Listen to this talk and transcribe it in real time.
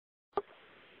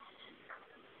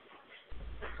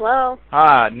Hello?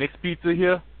 Hi, Nick's Pizza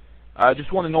here. I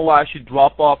just want to know why I should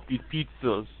drop off these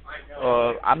pizzas.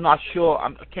 I'm not sure.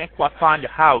 I can't quite find your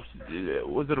house.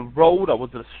 Was it a road or was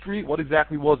it a street? What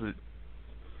exactly was it?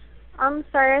 I'm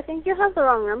sorry, I think you have the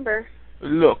wrong number.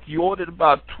 Look, you ordered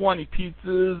about 20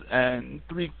 pizzas and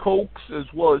 3 Cokes as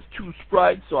well as 2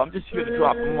 Sprites, so I'm just here to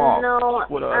drop them off. No,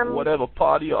 whatever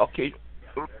party or occasion.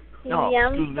 No, yeah,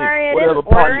 excuse I'm me. sorry, I Whatever didn't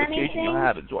party order occasion anything. you're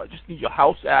having. So I just need your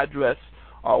house address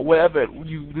or wherever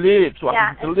you live so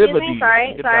Yeah, I can deliver excuse me, these.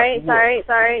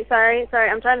 sorry.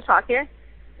 I'm trying to talk here.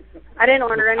 I didn't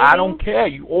order anything. I don't care.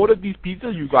 You ordered these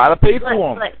pizzas, you gotta pay for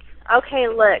them. Look.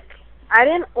 I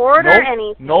didn't order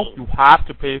anything. Nope, you have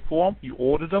to pay for them. You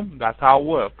ordered them. That's how it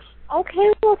works. Okay,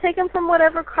 we'll take them from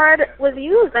whatever card was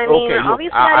used. I mean, Okay, look,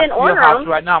 obviously I didn't order your house them.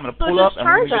 right now. I'm gonna pull up and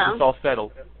we're gonna get this all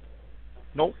settled.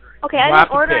 Nope. Okay, I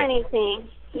didn't order anything.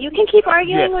 You can keep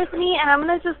arguing with me, and I'm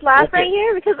gonna just laugh right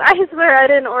here because I swear I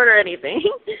didn't order anything.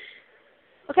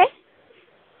 Okay?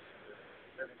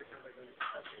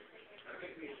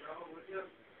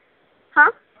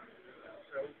 Huh?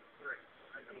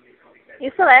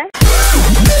 You still there?